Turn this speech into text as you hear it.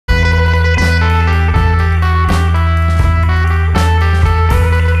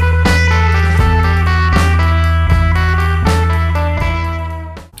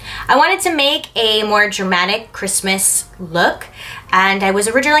I wanted to make a more dramatic Christmas look, and I was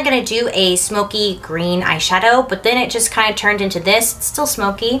originally going to do a smoky green eyeshadow, but then it just kind of turned into this. It's still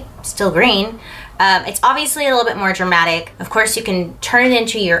smoky, still green. It's obviously a little bit more dramatic. Of course, you can turn it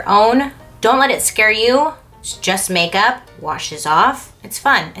into your own. Don't let it scare you. It's just makeup, washes off. It's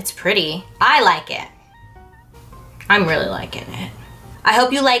fun, it's pretty. I like it. I'm really liking it. I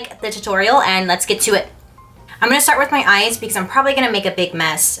hope you like the tutorial, and let's get to it. I'm gonna start with my eyes because I'm probably gonna make a big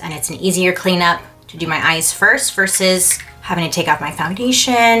mess, and it's an easier cleanup to do my eyes first versus having to take off my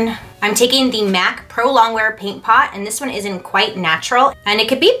foundation. I'm taking the MAC Pro Longwear Paint Pot, and this one isn't quite natural, and it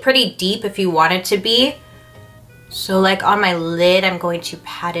could be pretty deep if you want it to be. So like on my lid, I'm going to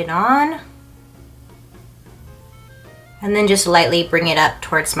pat it on, and then just lightly bring it up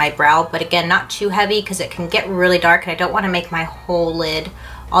towards my brow, but again, not too heavy because it can get really dark, and I don't want to make my whole lid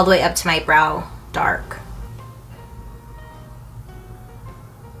all the way up to my brow dark.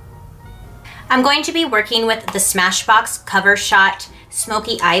 I'm going to be working with the Smashbox Cover Shot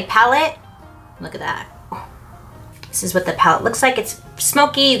Smoky Eye Palette. Look at that. This is what the palette looks like. It's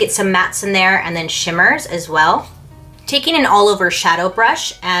smoky, you get some mattes in there, and then shimmers as well. Taking an all-over shadow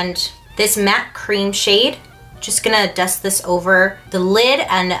brush and this matte cream shade, just gonna dust this over the lid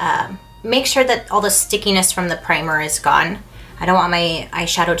and make sure that all the stickiness from the primer is gone. I don't want my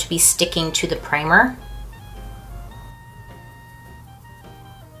eyeshadow to be sticking to the primer.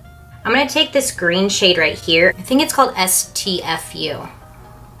 I'm gonna take this green shade right here. I think it's called STFU.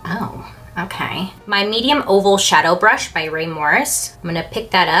 Oh, okay. My medium oval shadow brush by Ray Morris. I'm gonna pick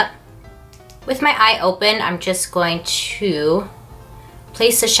that up. With my eye open, I'm just going to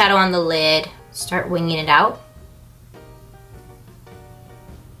place the shadow on the lid, start winging it out.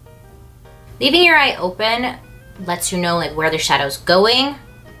 Leaving your eye open lets you know like where the shadow's going.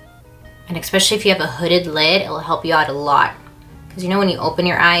 And especially if you have a hooded lid, it'll help you out a lot. Because you know when you open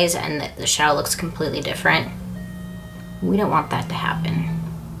your eyes and the shadow looks completely different? We don't want that to happen.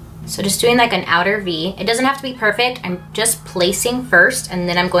 So just doing like an outer V. It doesn't have to be perfect. I'm just placing first, and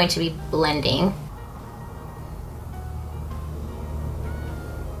then I'm going to be blending.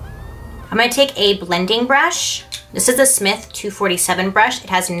 I'm going to take a blending brush. This is the Smith 247 brush. It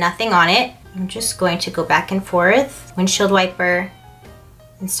has nothing on it. I'm just going to go back and forth, windshield wiper,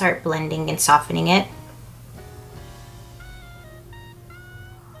 and start blending and softening it.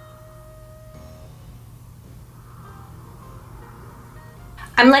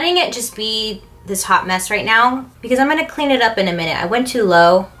 I'm letting it just be this hot mess right now because I'm gonna clean it up in a minute. I went too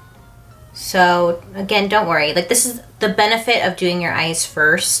low. So again, don't worry. Like, this is the benefit of doing your eyes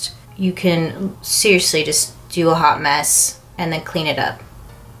first. You can seriously just do a hot mess and then clean it up.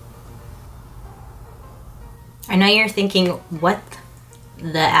 I know you're thinking, what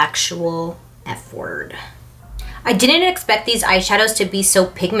the actual F word? I didn't expect these eyeshadows to be so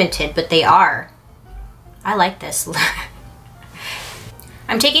pigmented, but they are. I like this.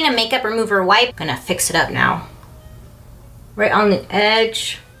 I'm taking a makeup remover wipe. I'm gonna fix it up now. Right on the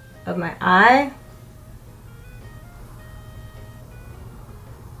edge of my eye.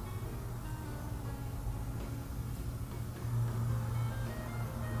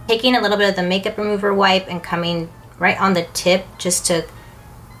 Taking a little bit of the makeup remover wipe and coming right on the tip just to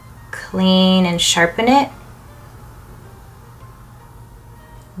clean and sharpen it.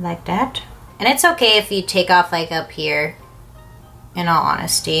 Like that. And it's okay if you take off like up here. In all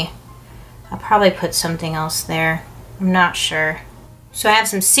honesty, I'll probably put something else there. I'm not sure. So I have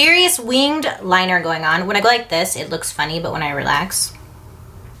some serious winged liner going on. When I go like this, it looks funny, but when I relax.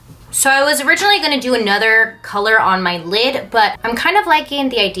 So I was originally going to do another color on my lid, but I'm kind of liking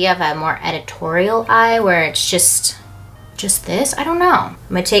the idea of a more editorial eye where it's just this. I don't know. I'm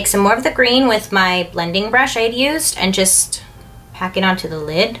going to take some more of the green with my blending brush I had used and just pack it onto the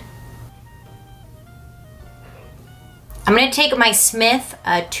lid. I'm going to take my Smith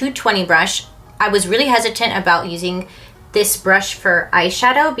 220 brush. I was really hesitant about using this brush for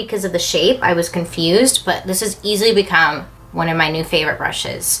eyeshadow because of the shape. I was confused, but this has easily become one of my new favorite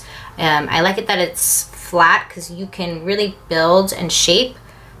brushes. I like it that it's flat because you can really build and shape.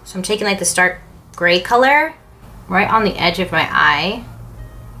 So I'm taking like the stark gray color right on the edge of my eye.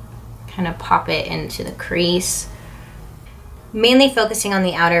 Kind of pop it into the crease. Mainly focusing on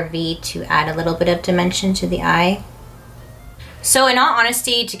the outer V to add a little bit of dimension to the eye. So in all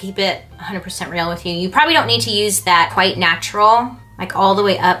honesty, to keep it 100% real with you, you probably don't need to use that quite natural, like all the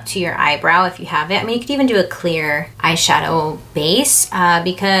way up to your eyebrow if you have it. I mean, you could even do a clear eyeshadow base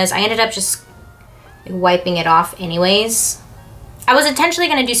because I ended up just wiping it off anyways. I was intentionally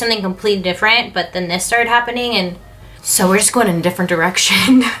gonna do something completely different, but then this started happening, and so we're just going in a different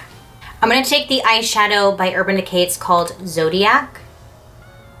direction. I'm gonna take the eyeshadow by Urban Decay. It's called Zodiac.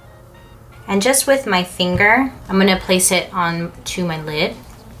 And just with my finger, I'm gonna place it on to my lid.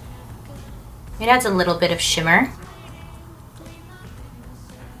 It adds a little bit of shimmer.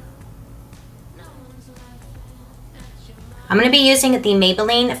 I'm gonna be using the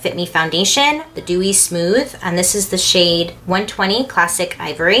Maybelline Fit Me Foundation, the Dewy Smooth, and this is the shade 120 Classic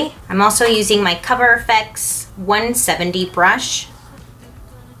Ivory. I'm also using my Cover FX 170 brush.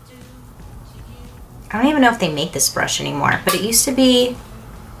 I don't even know if they make this brush anymore, but it used to be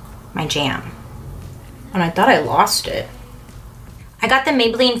my jam. And I thought I lost it. I got the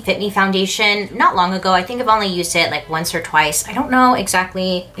Maybelline Fit Me Foundation not long ago. I think I've only used it like once or twice. I don't know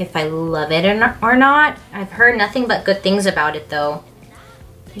exactly if I love it or not. I've heard nothing but good things about it though.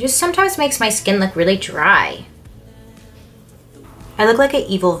 It just sometimes makes my skin look really dry. I look like an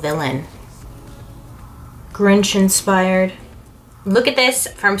evil villain. Grinch inspired. Look at this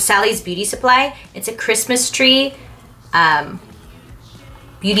from Sally's Beauty Supply. It's a Christmas tree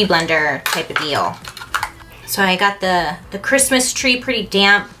beauty blender type of deal. So I got the Christmas tree pretty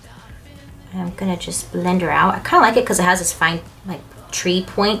damp. And I'm gonna just blend her out. I kind of like it because it has this fine like tree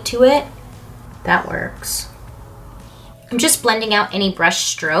point to it. That works. I'm just blending out any brush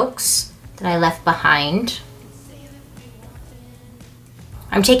strokes that I left behind.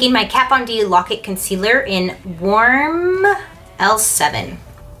 I'm taking my Kat Von D Lock-It Concealer in Warm L7.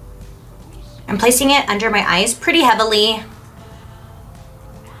 I'm placing it under my eyes pretty heavily.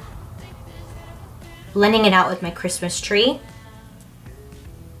 Blending it out with my Christmas tree.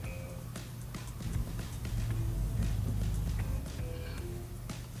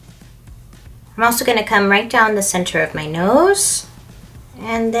 I'm also gonna come right down the center of my nose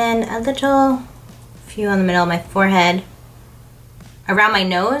and then a little few on the middle of my forehead, around my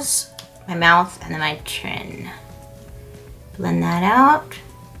nose, my mouth, and then my chin. Blend that out.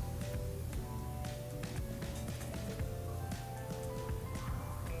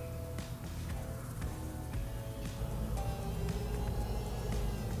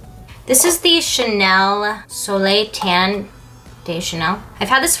 This is the Chanel Soleil Tan de Chanel. I've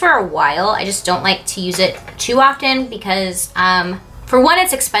had this for a while. I just don't like to use it too often because for one,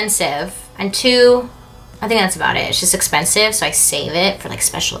 it's expensive, and two, I think that's about it. It's just expensive, so I save it for like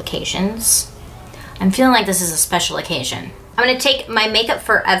special occasions. I'm feeling like this is a special occasion. I'm gonna take my Makeup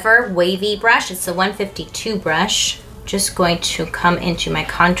Forever wavy brush. It's the 152 brush. Just going to come into my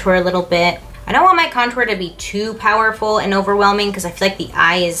contour a little bit. I don't want my contour to be too powerful and overwhelming because I feel like the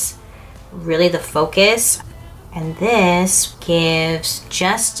eye is really the focus. And this gives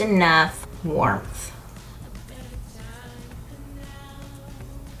just enough warmth.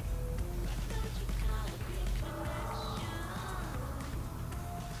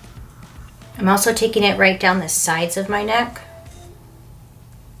 I'm also taking it right down the sides of my neck.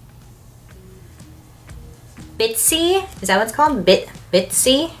 Bitsy, is that what it's called?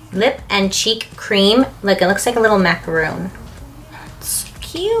 Bitsy Lip and Cheek Cream. Look, it looks like a little macaroon. It's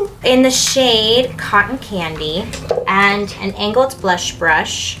cute. In the shade Cotton Candy, and an angled blush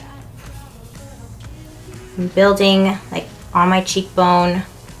brush. I'm building like on my cheekbone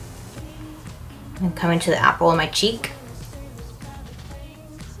and coming to the apple of my cheek.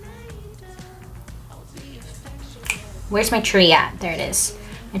 Where's my tree at? There it is.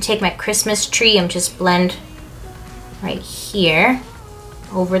 I take my Christmas tree and just blend right here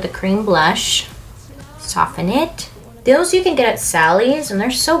over the cream blush. Soften it. Those you can get at Sally's and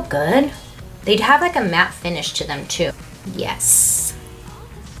they're so good. They'd have like a matte finish to them too. Yes.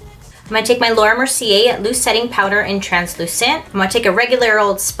 I'm gonna take my Laura Mercier loose setting powder in translucent. I'm gonna take a regular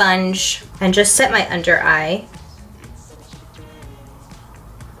old sponge and just set my under eye.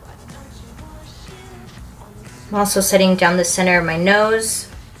 I'm also setting down the center of my nose,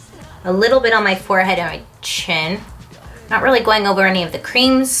 a little bit on my forehead and my chin. Not really going over any of the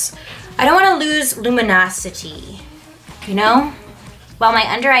creams. I don't want to lose luminosity, you know? While my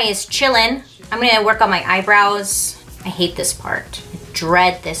under eye is chilling, I'm gonna work on my eyebrows. I hate this part. I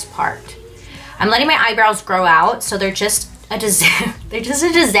dread this part. I'm letting my eyebrows grow out, so they're just a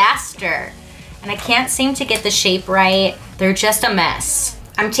disaster. And I can't seem to get the shape right. They're just a mess.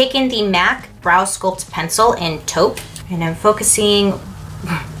 I'm taking the MAC Brow Sculpt Pencil in Taupe, and I'm focusing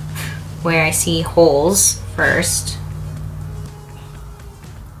where I see holes first.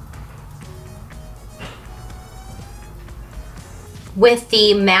 With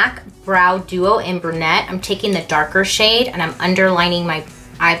the MAC Brow Duo in Brunette, I'm taking the darker shade and I'm underlining my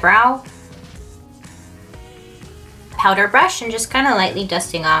eyebrow. Powder brush and just kind of lightly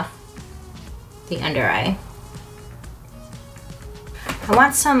dusting off the under eye. I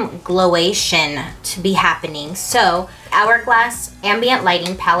want some glowation to be happening, so Hourglass Ambient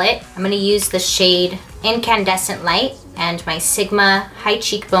Lighting Palette. I'm going to use the shade Incandescent Light and my Sigma High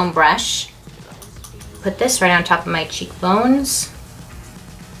Cheekbone brush. put this right on top of my cheekbones.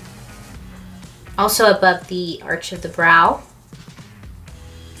 Also above the arch of the brow.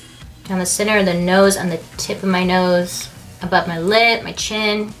 Down the center of the nose, on the tip of my nose, above my lip, my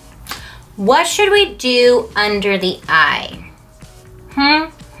chin. What should we do under the eye?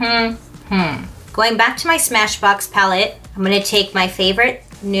 Going back to my Smashbox palette, I'm gonna take my favorite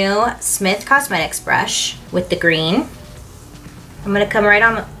new Smith Cosmetics brush with the green. I'm gonna come right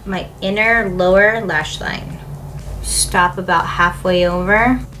on my inner lower lash line. Stop about halfway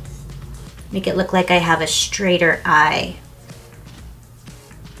over. Make it look like I have a straighter eye.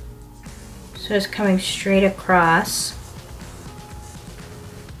 So it's coming straight across.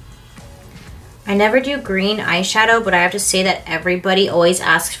 I never do green eyeshadow, but I have to say that everybody always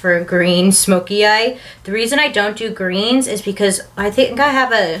asks for a green smoky eye. The reason I don't do greens is because I think I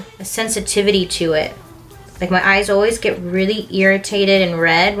have a sensitivity to it. Like my eyes always get really irritated and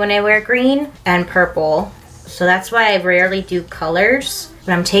red when I wear green and purple. So that's why I rarely do colors.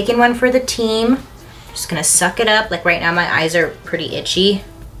 But I'm taking one for the team. Just gonna suck it up. Like right now my eyes are pretty itchy.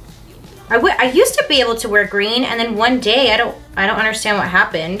 I used to be able to wear green, and then one day I don't understand what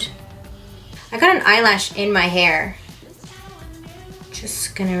happened. I got an eyelash in my hair.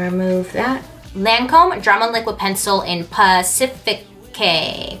 Just gonna remove that. Lancome Drama Liquid Pencil in Pacifico.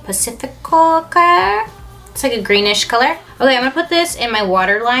 It's like a greenish color. Okay, I'm gonna put this in my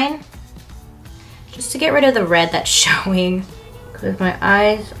waterline just to get rid of the red that's showing, because my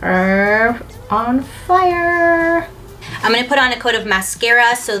eyes are on fire. I'm gonna put on a coat of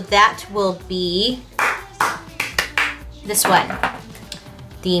mascara, so that will be this one.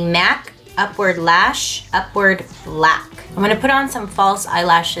 The MAC Upward Lash Upward Black. I'm gonna put on some false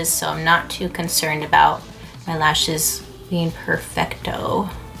eyelashes, so I'm not too concerned about my lashes being perfecto.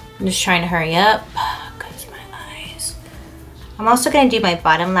 I'm just trying to hurry up because my eyes. I'm also gonna do my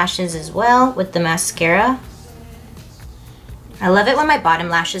bottom lashes as well with the mascara. I love it when my bottom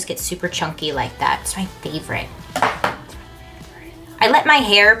lashes get super chunky like that. It's my favorite. I let my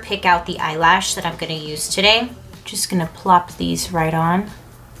hair pick out the eyelash that I'm gonna use today. Just gonna plop these right on.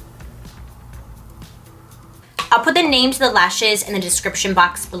 I'll put the names of the lashes in the description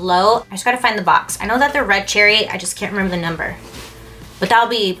box below. I just gotta find the box. I know that they're red cherry, I just can't remember the number. But that'll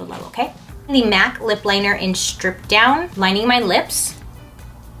be below, okay? The MAC lip liner in Strip Down, lining my lips.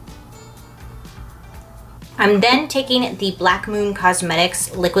 I'm then taking the Black Moon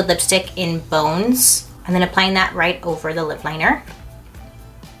Cosmetics liquid lipstick in Bones, and then applying that right over the lip liner.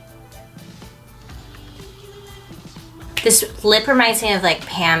 This lip reminds me of like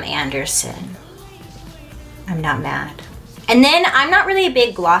Pam Anderson. I'm not mad. And then I'm not really a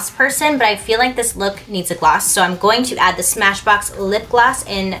big gloss person, but I feel like this look needs a gloss. So I'm going to add the Smashbox lip gloss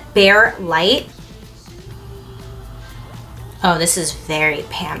in Bare Light. Oh, this is very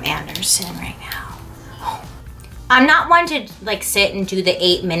Pam Anderson right now. Oh. I'm not one to like sit and do the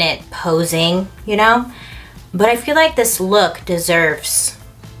 8-minute posing, you know? But I feel like this look deserves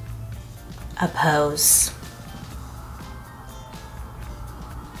a pose.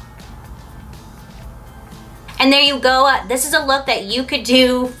 And there you go. This is a look that you could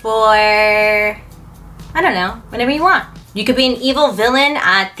do for, I don't know, whenever you want. You could be an evil villain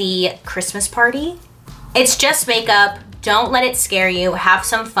at the Christmas party. It's just makeup. Don't let it scare you. Have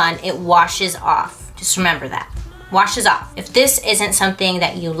some fun. It washes off. Just remember that. Washes off. If this isn't something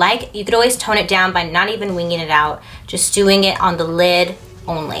that you like, you could always tone it down by not even winging it out. Just doing it on the lid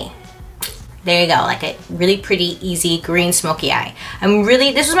only. There you go, like a really pretty, easy green smoky eye.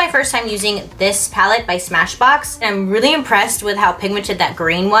 This was my first time using this palette by Smashbox, and I'm really impressed with how pigmented that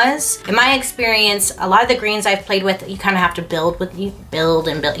green was. In my experience, a lot of the greens I've played with, you kind of have to build,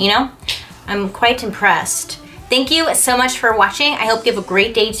 you know? I'm quite impressed. Thank you so much for watching. I hope you have a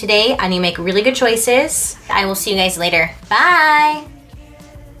great day today and you make really good choices. I will see you guys later. Bye!